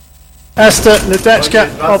Ester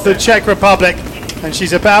Ledecka of the Czech Republic, and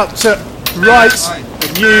she's about to write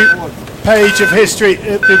a new page of history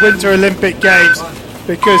at the Winter Olympic Games,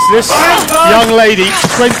 because this young lady,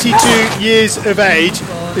 22 years of age,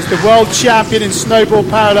 is the world champion in snowboard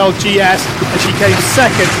parallel GS, and she came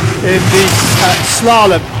second in the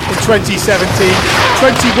slalom in 2017.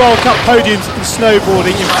 20 World Cup podiums in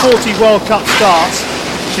snowboarding in 40 World Cup starts.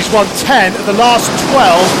 She's won 10 of the last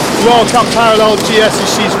 12 World Cup parallel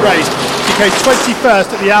GSs she's raced. She came 21st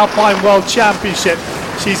at the Alpine World Championship.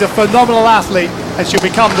 She's a phenomenal athlete, and she'll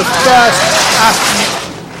become the first athlete,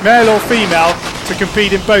 male or female, to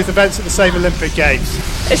compete in both events at the same Olympic Games.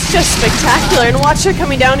 It's just spectacular, and watch her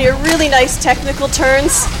coming down here. Really nice technical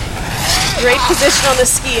turns, great position on the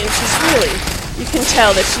ski, and she's really, you can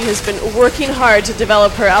tell that she has been working hard to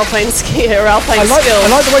develop her alpine ski, her alpine skills. I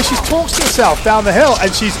like the way she talks to herself down the hill,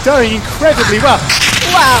 and she's doing incredibly well.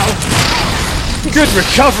 Wow. Good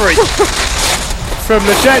recovery from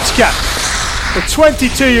Ledecka. The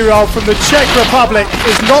 22-year-old from the Czech Republic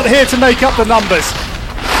is not here to make up the numbers.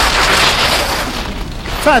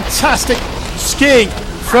 Fantastic skiing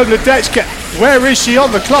from Ledecka. Where is she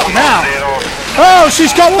on the clock now? Oh,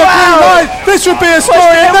 she's got the blue line. This would be a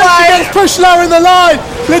story, and then she gets pushed lower in the line.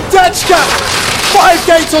 Ledecka, 5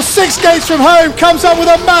 gates or 6 gates from home, comes up with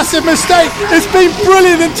a massive mistake. It's been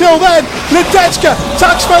brilliant until then. Ledecka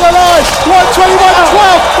tucks for the line.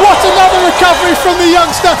 1:21.12. What another recovery from the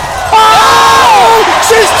youngster. Oh!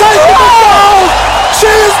 She's taken the gold! She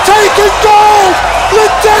has taken gold!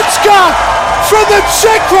 Ledecka from the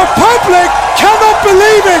Czech Republic cannot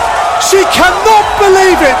believe it! She cannot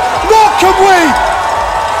believe it! Nor can we!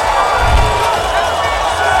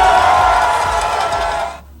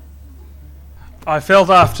 I felt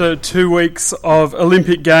after 2 weeks of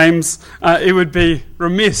Olympic Games it would be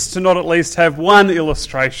remiss to not at least have one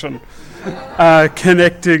illustration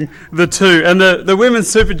connecting the two. And the Women's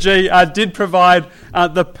Super G did provide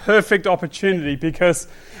the perfect opportunity, because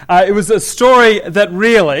it was a story that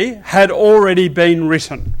really had already been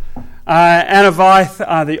written. Anna Weith,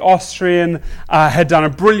 the Austrian, had done a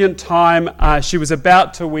brilliant time. She was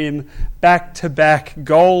about to win back-to-back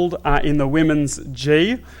gold in the Women's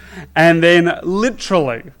G. And then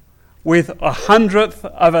literally, with 100th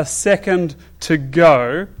of a second to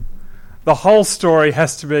go, the whole story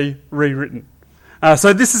has to be rewritten.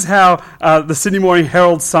 So this is how the Sydney Morning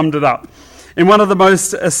Herald summed it up. In one of the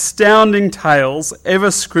most astounding tales ever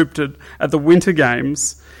scripted at the Winter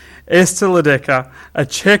Games, Ester Ledecka, a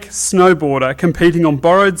Czech snowboarder competing on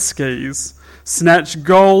borrowed skis, snatched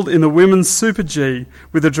gold in the Women's Super G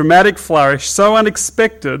with a dramatic flourish so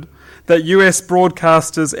unexpected that US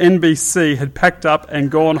broadcasters NBC had packed up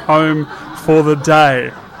and gone home for the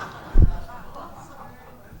day.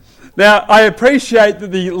 Now, I appreciate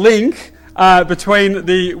that the link between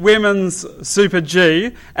the Women's Super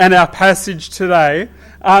G and our passage today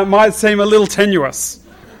might seem a little tenuous.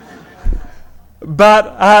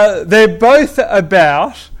 But they're both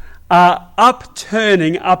about upending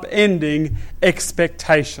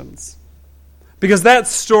expectations. Because that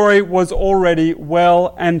story was already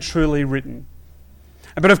well and truly written.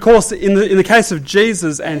 But of course, in the case of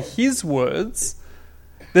Jesus and his words,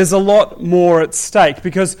 there's a lot more at stake,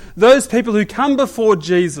 because those people who come before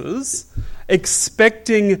Jesus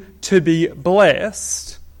expecting to be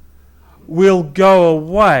blessed will go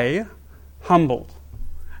away humbled.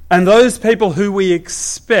 And those people who we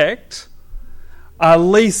expect are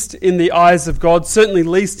least in the eyes of God, certainly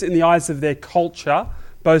least in the eyes of their culture,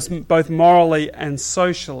 both morally and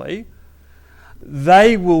socially,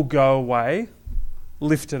 they will go away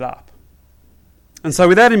lifted up. And so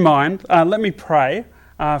with that in mind, let me pray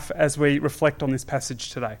as we reflect on this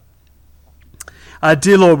passage today.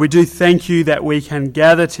 Dear Lord, we do thank you that we can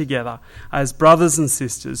gather together as brothers and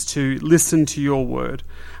sisters to listen to your word.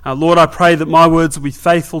 Lord, I pray that my words will be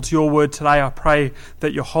faithful to your word today. I pray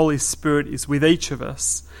that your Holy Spirit is with each of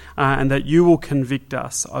us and that you will convict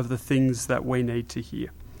us of the things that we need to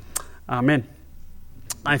hear. Amen.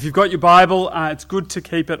 If you've got your Bible, it's good to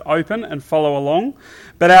keep it open and follow along.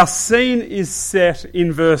 But our scene is set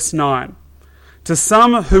in verse 9. To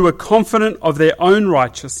some who are confident of their own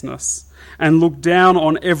righteousness and look down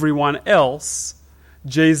on everyone else,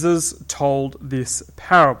 Jesus told this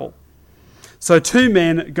parable. So 2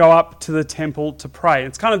 men go up to the temple to pray.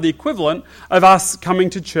 It's kind of the equivalent of us coming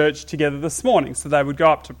to church together this morning. So they would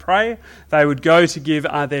go up to pray. They would go to give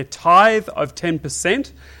their tithe of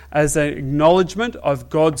 10% as an acknowledgement of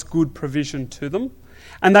God's good provision to them.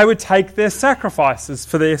 And they would take their sacrifices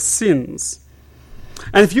for their sins.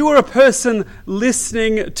 And if you were a person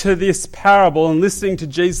listening to this parable and listening to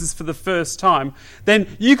Jesus for the first time, then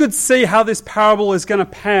you could see how this parable is going to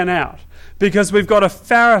pan out. Because we've got a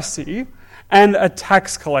Pharisee and a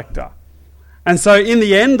tax collector. And so in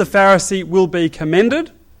the end, the Pharisee will be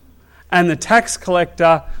commended and the tax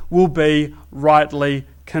collector will be rightly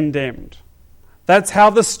condemned. That's how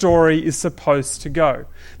the story is supposed to go.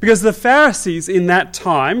 Because the Pharisees in that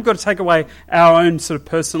time, got to take away our own sort of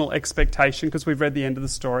personal expectation because we've read the end of the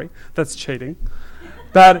story. That's cheating.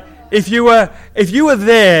 But if you were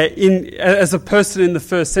there as a person in the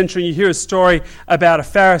first century and you hear a story about a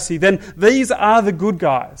Pharisee, then these are the good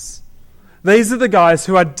guys. These are the guys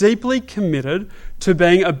who are deeply committed to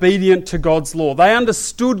being obedient to God's law. They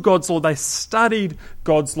understood God's law. They studied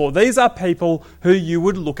God's law. These are people who you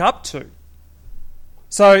would look up to.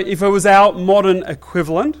 So if it was our modern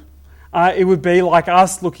equivalent, it would be like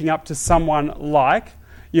us looking up to someone like,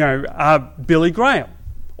 Billy Graham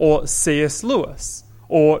or C.S. Lewis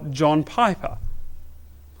or John Piper.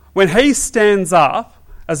 When he stands up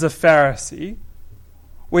as a Pharisee,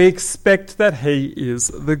 we expect that he is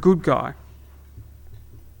the good guy.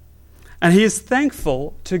 And he is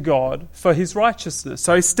thankful to God for his righteousness.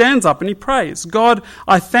 So he stands up and he prays, God,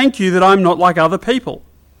 I thank you that I'm not like other people.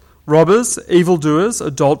 Robbers, evildoers,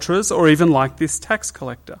 adulterers, or even like this tax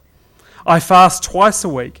collector. I fast twice a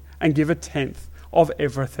week and give 1/10 of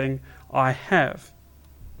everything I have.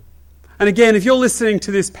 And again, if you're listening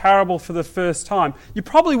to this parable for the first time, you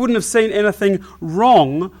probably wouldn't have seen anything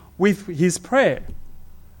wrong with his prayer.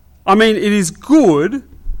 I mean, it is good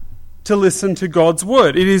to listen to God's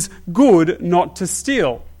word. It is good not to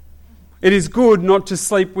steal. It is good not to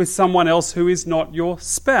sleep with someone else who is not your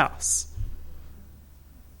spouse.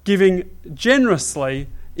 Giving generously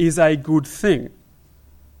is a good thing.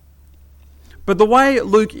 But the way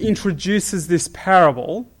Luke introduces this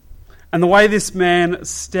parable and the way this man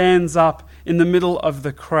stands up in the middle of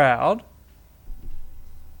the crowd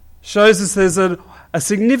shows us there's a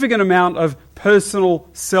significant amount of personal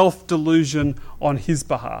self-delusion on his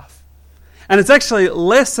behalf. And it's actually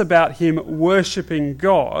less about him worshipping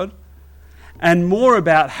God and more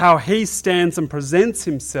about how he stands and presents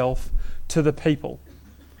himself to the people.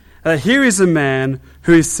 Here is a man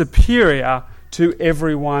who is superior to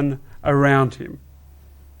everyone around him.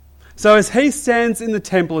 So as he stands in the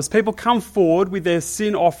temple, as people come forward with their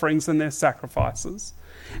sin offerings and their sacrifices,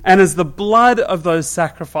 and as the blood of those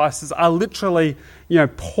sacrifices are literally,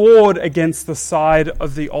 poured against the side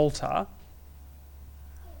of the altar,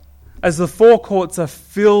 as the forecourts are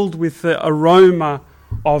filled with the aroma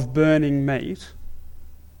of burning meat,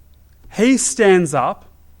 he stands up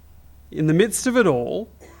in the midst of it all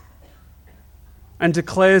and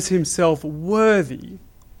declares himself worthy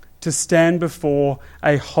to stand before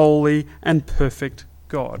a holy and perfect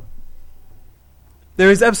God.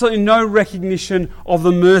 There is absolutely no recognition of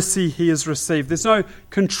the mercy he has received. There's no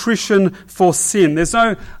contrition for sin. There's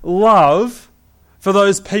no love for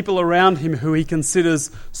those people around him who he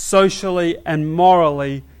considers socially and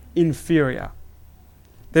morally inferior.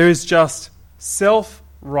 There is just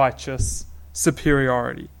self-righteous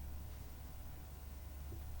superiority.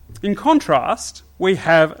 In contrast, we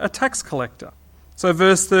have a tax collector. So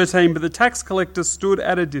verse 13, but the tax collector stood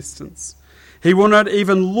at a distance. He will not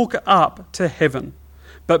even look up to heaven,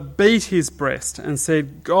 but beat his breast and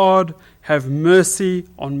said, God, have mercy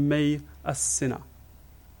on me, a sinner.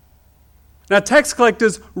 Now, tax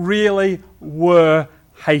collectors really were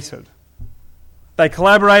hated. They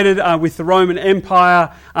collaborated with the Roman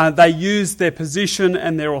Empire. They used their position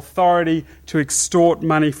and their authority to extort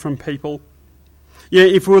money from people. Yeah,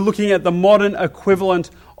 if we're looking at the modern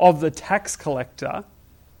equivalent of the tax collector,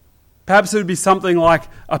 perhaps it would be something like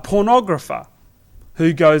a pornographer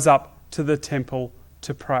who goes up to the temple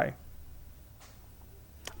to pray.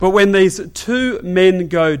 But when these two men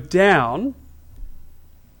go down,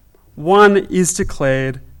 one is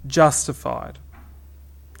declared justified.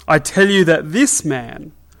 I tell you that this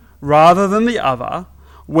man, rather than the other,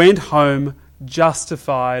 went home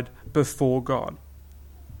justified before God.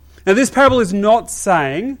 Now, this parable is not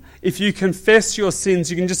saying if you confess your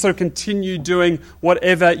sins, you can just sort of continue doing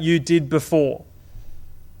whatever you did before.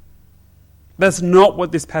 That's not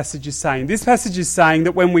what this passage is saying. This passage is saying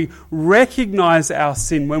that when we recognize our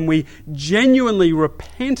sin, when we genuinely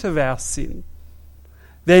repent of our sin,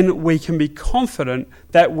 then we can be confident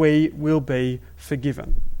that we will be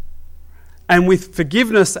forgiven. And with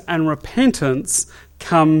forgiveness and repentance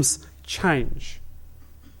comes change.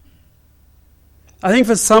 I think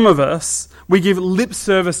for some of us, we give lip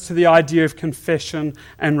service to the idea of confession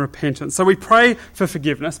and repentance. So we pray for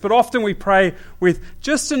forgiveness, but often we pray with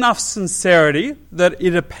just enough sincerity that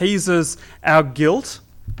it appeases our guilt,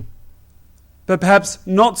 but perhaps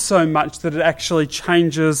not so much that it actually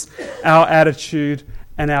changes our attitude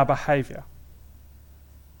and our behaviour.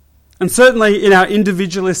 And certainly in our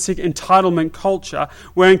individualistic entitlement culture,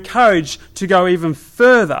 we're encouraged to go even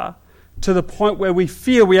further to the point where we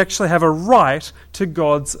feel we actually have a right to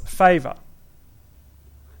God's favour.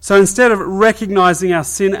 So instead of recognising our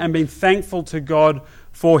sin and being thankful to God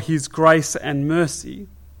for his grace and mercy,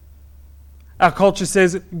 our culture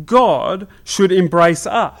says God should embrace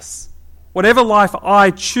us. Whatever life I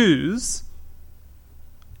choose,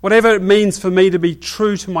 whatever it means for me to be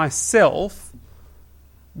true to myself,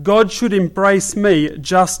 God should embrace me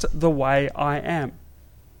just the way I am.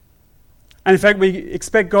 And in fact, we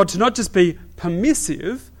expect God to not just be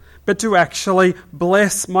permissive, but to actually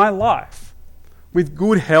bless my life with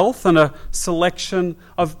good health and a selection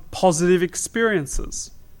of positive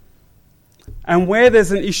experiences. And where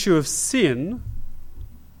there's an issue of sin,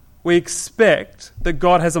 we expect that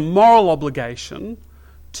God has a moral obligation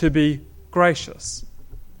to be gracious.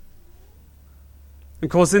 Of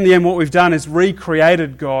course, in the end, what we've done is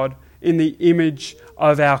recreated God in the image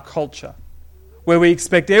of our culture, where we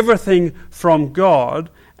expect everything from God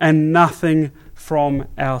and nothing from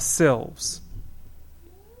ourselves.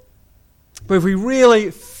 But if we really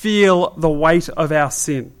feel the weight of our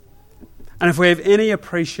sin, and if we have any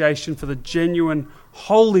appreciation for the genuine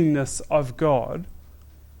holiness of God,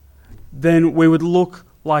 then we would look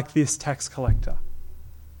like this tax collector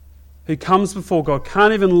who comes before God,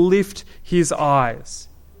 can't even lift his eyes,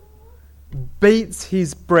 beats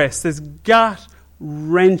his breast. There's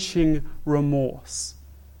gut-wrenching remorse.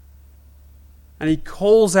 And he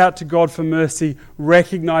calls out to God for mercy,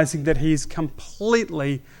 recognizing that he is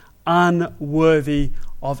completely unworthy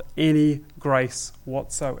of any grace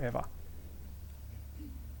whatsoever.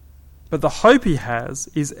 But the hope he has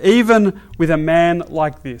is even with a man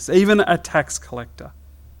like this, even a tax collector,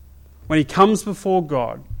 when he comes before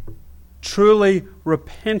God, truly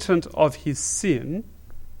repentant of his sin,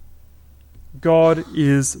 God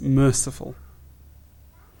is merciful.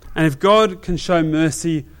 And if God can show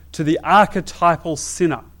mercy to the archetypal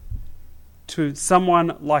sinner, to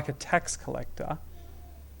someone like a tax collector,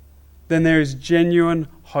 then there is genuine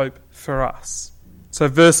hope for us. So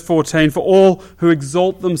verse 14, for all who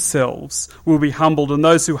exalt themselves will be humbled, and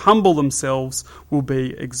those who humble themselves will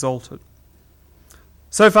be exalted.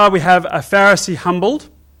 So far we have a Pharisee humbled,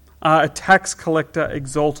 a tax collector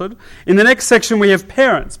exalted. In the next section we have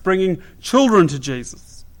parents bringing children to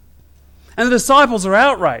Jesus. And the disciples are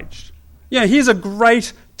outraged. Here's a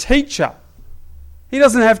great teacher. He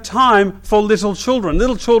doesn't have time for little children.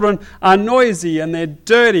 Little children are noisy and they're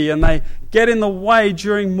dirty and they get in the way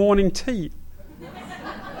during morning tea.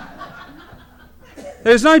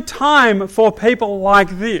 There's no time for people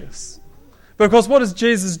like this. Because what does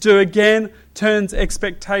Jesus do? Again, turns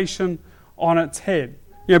expectation on its head.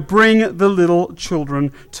 Bring the little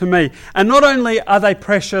children to me. And not only are they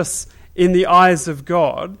precious in the eyes of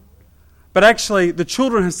God, but actually the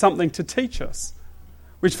children have something to teach us,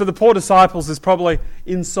 which for the poor disciples is probably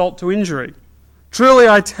insult to injury. Truly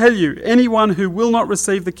I tell you, anyone who will not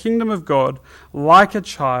receive the kingdom of God like a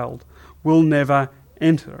child will never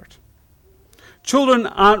enter it. Children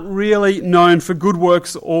aren't really known for good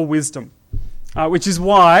works or wisdom, which is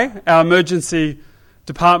why our emergency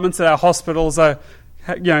departments at our hospitals are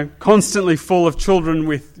constantly full of children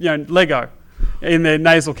with Lego in their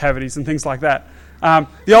nasal cavities and things like that.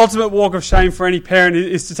 The ultimate walk of shame for any parent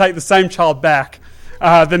is to take the same child back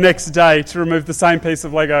the next day to remove the same piece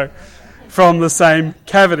of Lego from the same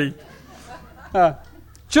cavity.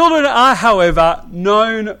 Children are, however,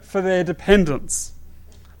 known for their dependence.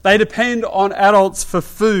 They depend on adults for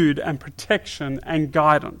food and protection and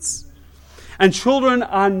guidance. And children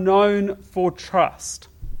are known for trust.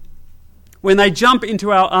 When they jump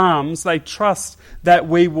into our arms, they trust that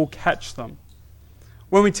we will catch them.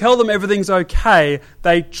 When we tell them everything's okay,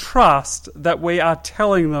 they trust that we are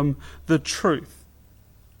telling them the truth.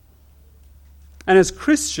 And as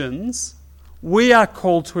Christians, we are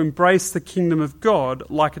called to embrace the kingdom of God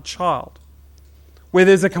like a child, where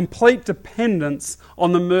there's a complete dependence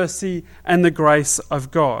on the mercy and the grace of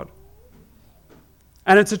God.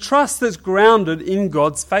 And it's a trust that's grounded in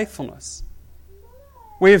God's faithfulness.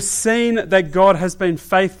 We have seen that God has been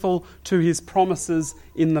faithful to his promises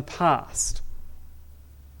in the past.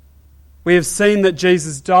 We have seen that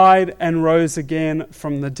Jesus died and rose again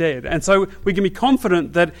from the dead. And so we can be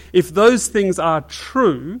confident that if those things are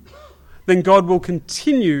true, then God will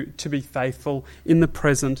continue to be faithful in the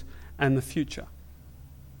present and the future.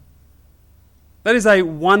 That is a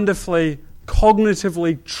wonderfully,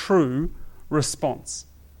 cognitively true response.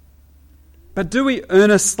 But do we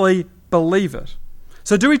earnestly believe it?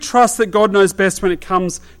 So do we trust that God knows best when it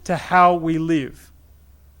comes to how we live?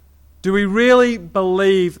 Do we really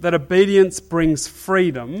believe that obedience brings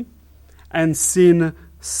freedom and sin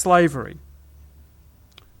slavery?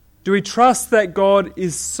 Do we trust that God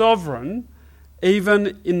is sovereign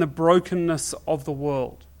even in the brokenness of the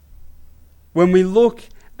world? When we look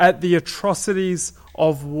at the atrocities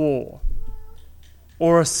of war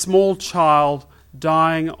or a small child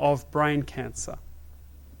dying of brain cancer,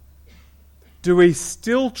 do we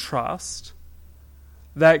still trust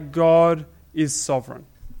that God is sovereign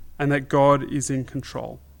and that God is in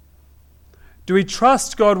control? Do we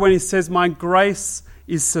trust God when he says, "My grace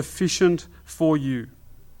is sufficient for you"?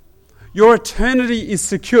 Your eternity is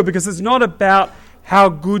secure because it's not about how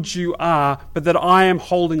good you are, but that I am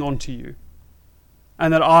holding on to you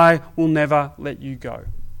and that I will never let you go.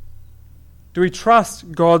 Do we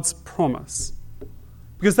trust God's promise?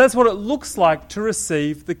 Because that's what it looks like to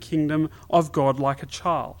receive the kingdom of God like a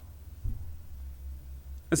child.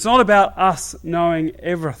 It's not about us knowing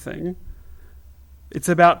everything. It's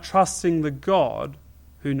about trusting the God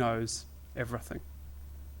who knows everything.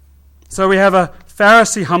 So we have a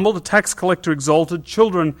Pharisee humbled, a tax collector exalted,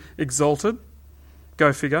 children exalted.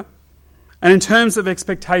 Go figure. And in terms of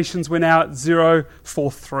expectations, we're now at 0,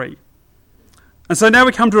 4, 3. And so now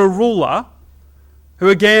we come to a ruler who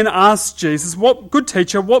again asks Jesus, "Good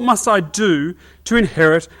teacher, what must I do to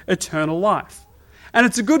inherit eternal life?" And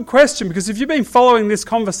it's a good question because if you've been following this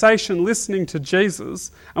conversation, listening to Jesus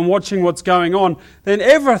and watching what's going on, then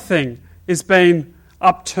everything is being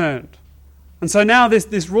upturned. And so now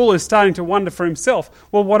this ruler is starting to wonder for himself,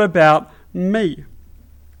 well, what about me?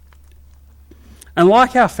 And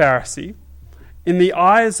like our Pharisee, in the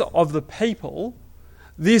eyes of the people,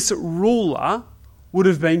 this ruler would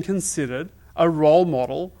have been considered a role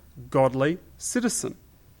model, godly citizen.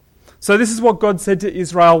 So this is what God said to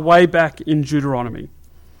Israel way back in Deuteronomy.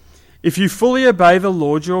 "If you fully obey the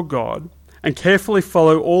Lord your God and carefully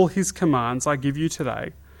follow all his commands I give you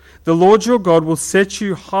today, the Lord your God will set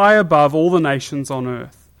you high above all the nations on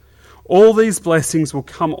earth. All these blessings will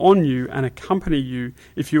come on you and accompany you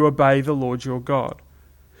if you obey the Lord your God.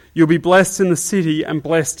 You'll be blessed in the city and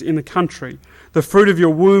blessed in the country. The fruit of your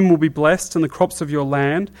womb will be blessed, and the crops of your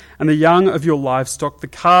land, and the young of your livestock, the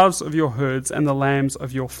calves of your herds, and the lambs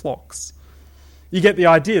of your flocks." You get the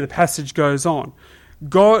idea. The passage goes on.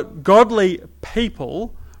 Godly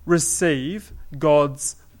people receive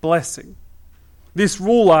God's blessing. This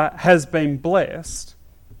ruler has been blessed.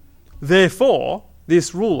 Therefore,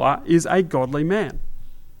 this ruler is a godly man.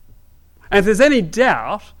 And if there's any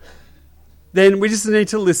doubt, then we just need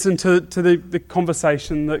to listen to the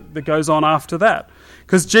conversation that goes on after that.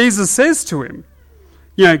 Because Jesus says to him,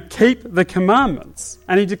 keep the commandments.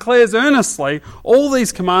 And he declares earnestly, all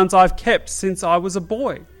these commands I've kept since I was a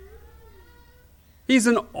boy. He's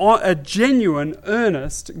a genuine,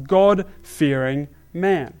 earnest, God-fearing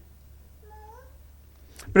man.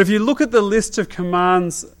 But if you look at the list of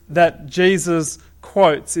commands that Jesus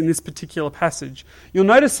quotes in this particular passage, you'll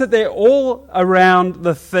notice that they're all around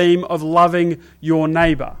the theme of loving your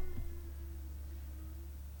neighbour.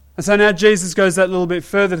 And so now Jesus goes that little bit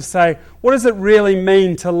further to say, what does it really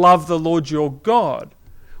mean to love the Lord your God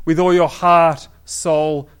with all your heart,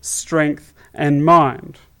 soul, strength, and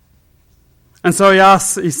mind? And so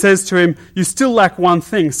he says to him, you still lack one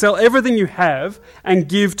thing. Sell everything you have and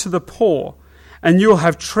give to the poor, and you will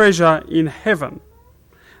have treasure in heaven.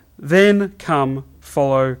 Then come,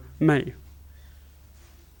 follow me.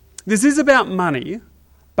 This is about money,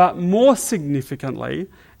 but more significantly,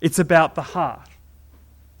 it's about the heart.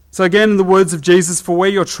 So again, in the words of Jesus, for where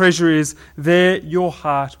your treasure is, there your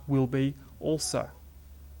heart will be also.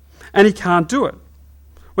 And he can't do it.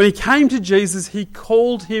 When he came to Jesus, he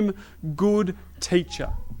called him good teacher.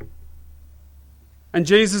 And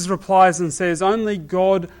Jesus replies and says, only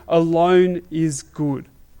God alone is good.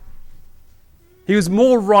 He was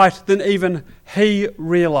more right than even he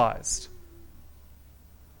realised.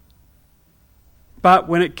 But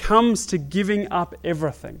when it comes to giving up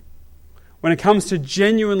everything, when it comes to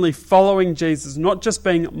genuinely following Jesus, not just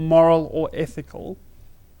being moral or ethical,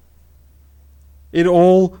 it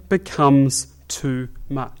all becomes too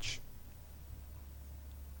much.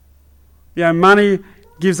 Money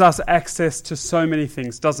gives us access to so many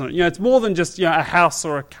things, doesn't it? It's more than just a house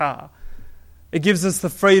or a car. It gives us the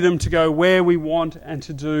freedom to go where we want and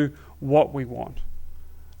to do what we want.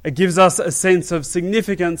 It gives us a sense of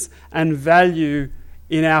significance and value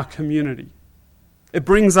in our community. It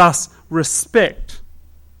brings us respect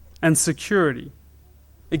and security.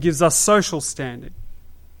 It gives us social standing.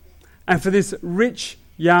 And for this rich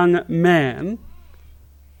young man,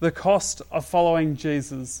 the cost of following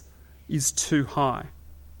Jesus is too high.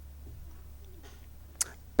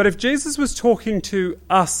 But if Jesus was talking to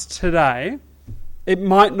us today, it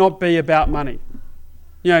might not be about money.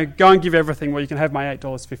 Go and give everything. Well, you can have my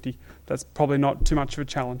 $8.50. That's probably not too much of a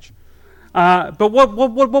challenge. But what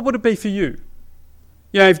would it be for you?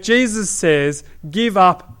 If Jesus says, give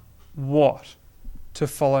up what to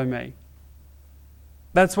follow me?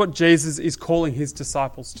 That's what Jesus is calling his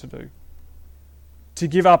disciples to do. To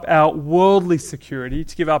give up our worldly security,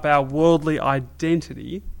 to give up our worldly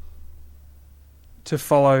identity, to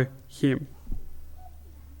follow him.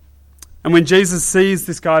 And when Jesus sees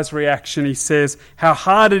this guy's reaction, he says, how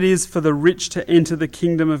hard it is for the rich to enter the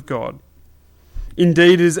kingdom of God.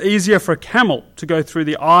 Indeed, it is easier for a camel to go through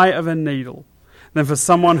the eye of a needle than for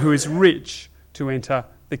someone who is rich to enter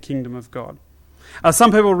the kingdom of God.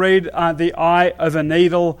 Some people read the eye of a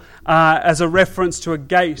needle as a reference to a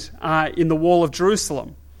gate in the wall of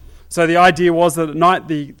Jerusalem. So the idea was that at night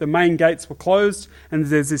the main gates were closed and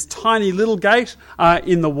there's this tiny little gate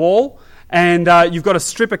in the wall, and you've got to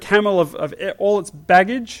strip a camel of all its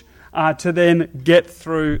baggage to then get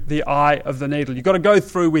through the eye of the needle. You've got to go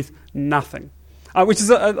through with nothing, which is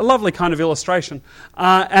a lovely kind of illustration,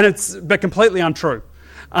 but completely untrue.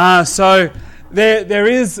 So there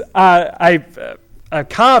is a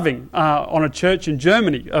carving on a church in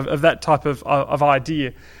Germany of that type of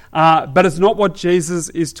idea. But it's not what Jesus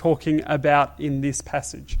is talking about in this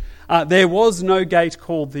passage. There was no gate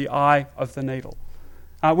called the eye of the needle.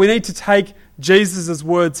 We need to take Jesus'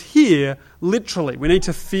 words here literally. We need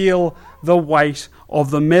to feel the weight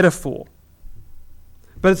of the metaphor.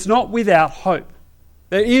 But it's not without hope.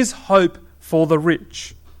 There is hope for the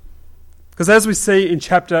rich. Because as we see in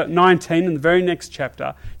chapter 19, in the very next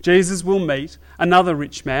chapter, Jesus will meet another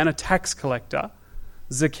rich man, a tax collector,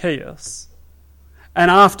 Zacchaeus.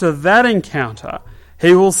 And after that encounter,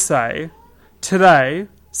 he will say, today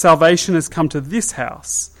salvation has come to this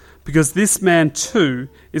house, because this man too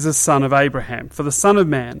is a son of Abraham. For the Son of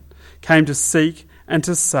Man came to seek and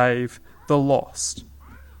to save the lost.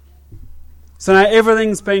 So now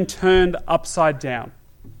everything's been turned upside down.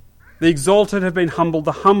 The exalted have been humbled,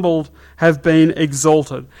 the humbled have been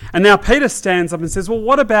exalted. And now Peter stands up and says, well,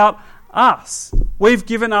 what about us? We've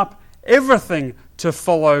given up everything to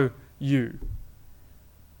follow you.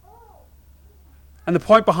 And the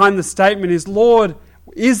point behind the statement is, Lord,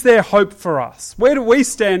 is there hope for us? Where do we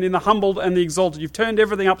stand in the humbled and the exalted? You've turned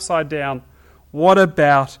everything upside down. What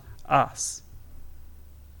about us?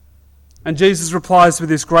 And Jesus replies with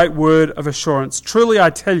this great word of assurance. Truly I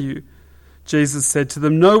tell you, Jesus said to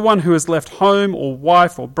them, no one who has left home or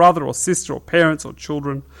wife or brother or sister or parents or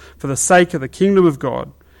children for the sake of the kingdom of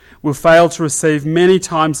God will fail to receive many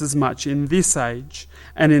times as much in this age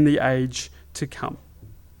and in the age to come.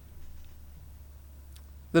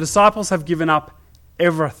 The disciples have given up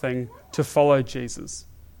everything to follow Jesus.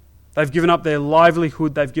 They've given up their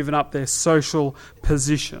livelihood, they've given up their social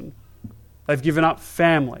position, they've given up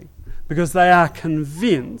family, because they are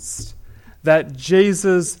convinced that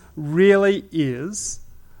Jesus really is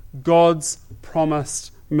God's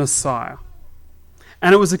promised Messiah.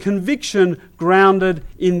 And it was a conviction grounded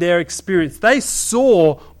in their experience. They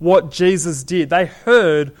saw what Jesus did. They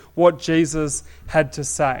heard what Jesus had to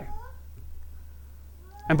say.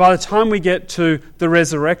 And by the time we get to the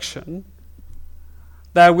resurrection,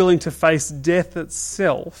 they are willing to face death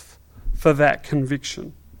itself for that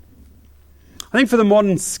conviction. I think for the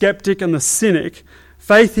modern skeptic and the cynic,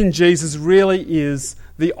 faith in Jesus really is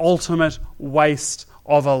the ultimate waste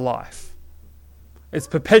of a life. It's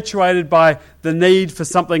perpetuated by the need for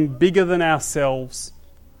something bigger than ourselves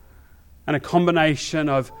and a combination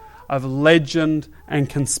of legend and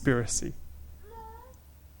conspiracy.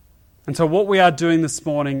 And so what we are doing this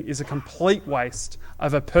morning is a complete waste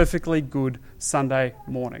of a perfectly good Sunday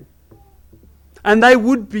morning. And they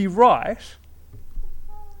would be right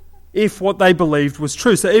if what they believed was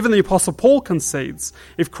true. So even the Apostle Paul concedes,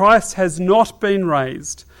 if Christ has not been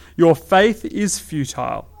raised, your faith is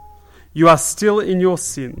futile. You are still in your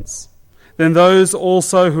sins. Then those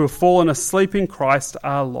also who have fallen asleep in Christ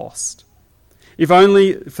are lost. If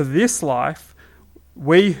only for this life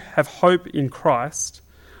we have hope in Christ,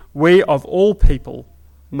 we of all people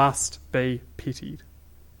must be pitied.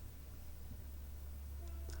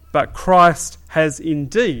 But Christ has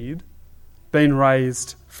indeed been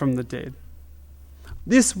raised from the dead.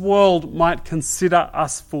 This world might consider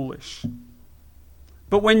us foolish,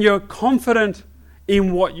 but when you're confident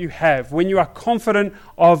in what you have, when you are confident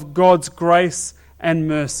of God's grace and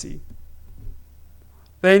mercy,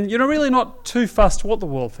 then you're really not too fussed what the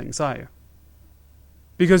world thinks, are you?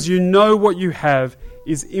 Because you know what you have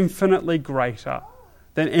is infinitely greater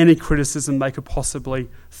than any criticism they could possibly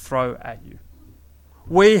throw at you.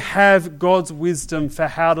 We have God's wisdom for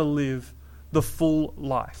how to live the full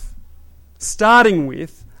life, starting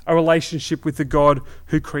with a relationship with the God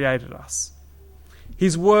who created us.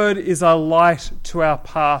 His word is a light to our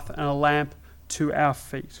path and a lamp to our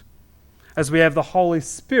feet, as we have the Holy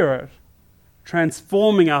Spirit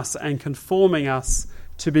transforming us and conforming us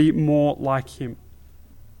to be more like Him.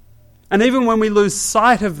 And even when we lose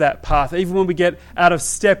sight of that path, even when we get out of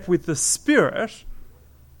step with the Spirit,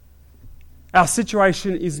 our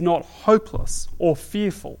situation is not hopeless or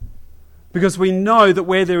fearful, because we know that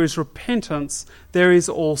where there is repentance, there is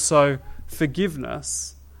also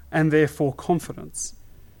forgiveness and therefore confidence.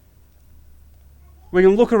 We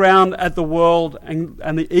can look around at the world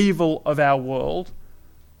and the evil of our world,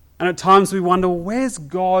 and at times we wonder, well, where's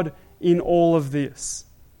God in all of this?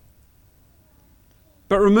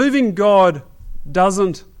 But removing God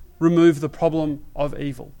doesn't remove the problem of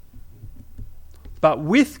evil. But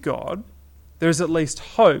with God, there is at least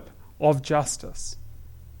hope of justice.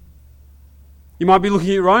 You might be looking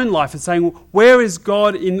at your own life and saying, well, where is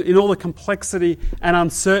God in all the complexity and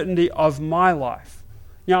uncertainty of my life?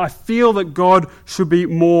 You know, I feel that God should be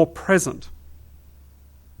more present.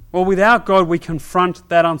 Well, without God, we confront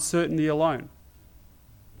that uncertainty alone.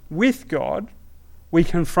 With God, we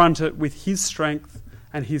confront it with His strength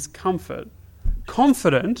and His comfort,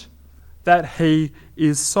 confident that He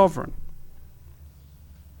is sovereign.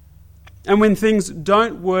 And when things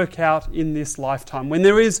don't work out in this lifetime, when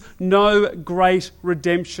there is no great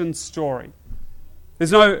redemption story,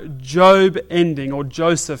 there's no Job ending or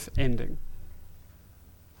Joseph ending,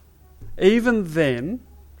 even then,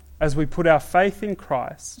 as we put our faith in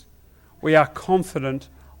Christ, we are confident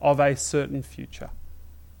of a certain future.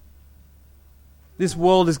 This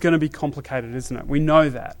world is going to be complicated, isn't it? We know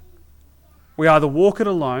that. We either walk it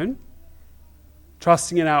alone,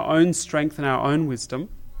 trusting in our own strength and our own wisdom,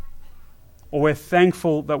 or we're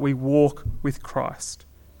thankful that we walk with Christ.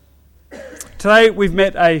 Today we've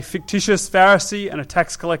met a fictitious Pharisee and a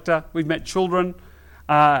tax collector. We've met children,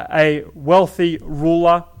 a wealthy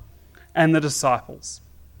ruler, and the disciples.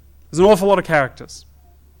 There's an awful lot of characters.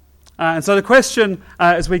 And so the question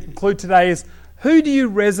as we conclude today is, who do you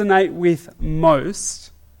resonate with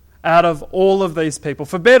most out of all of these people?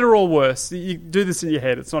 For better or worse, you do this in your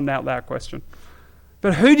head, it's not an out loud question.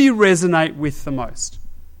 But who do you resonate with the most?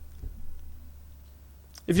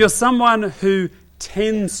 If you're someone who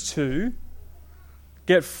tends to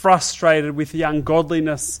get frustrated with the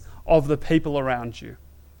ungodliness of the people around you,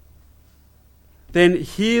 then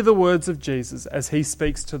hear the words of Jesus as He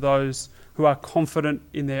speaks to those who are confident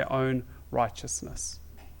in their own righteousness.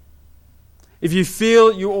 If you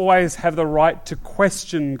feel you always have the right to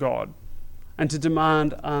question God and to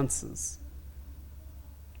demand answers,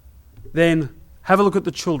 then have a look at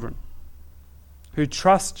the children who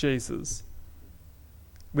trust Jesus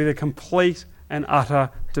with a complete and utter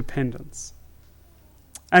dependence.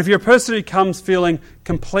 And if you're a person who comes feeling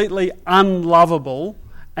completely unlovable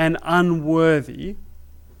and unworthy,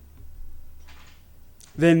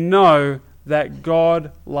 then know that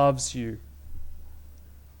God loves you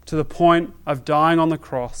to the point of dying on the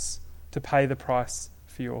cross to pay the price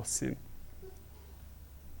for your sin.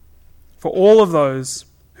 For all of those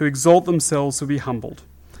who exalt themselves will be humbled,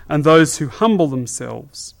 and those who humble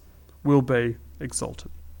themselves will be exalted.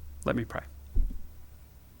 Let me pray.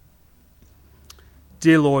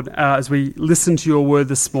 Dear Lord, as we listen to your word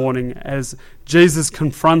this morning, as Jesus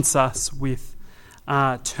confronts us with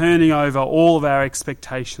turning over all of our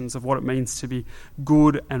expectations of what it means to be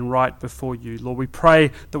good and right before you, Lord, we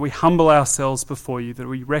pray that we humble ourselves before you, that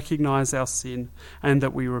we recognise our sin and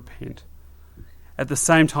that we repent. At the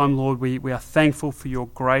same time, Lord, we are thankful for your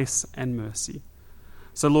grace and mercy.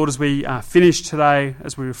 So, Lord, as we finish today,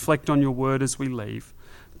 as we reflect on your word as we leave,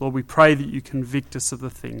 Lord, we pray that you convict us of the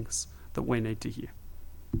things that we need to hear.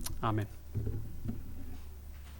 Amen.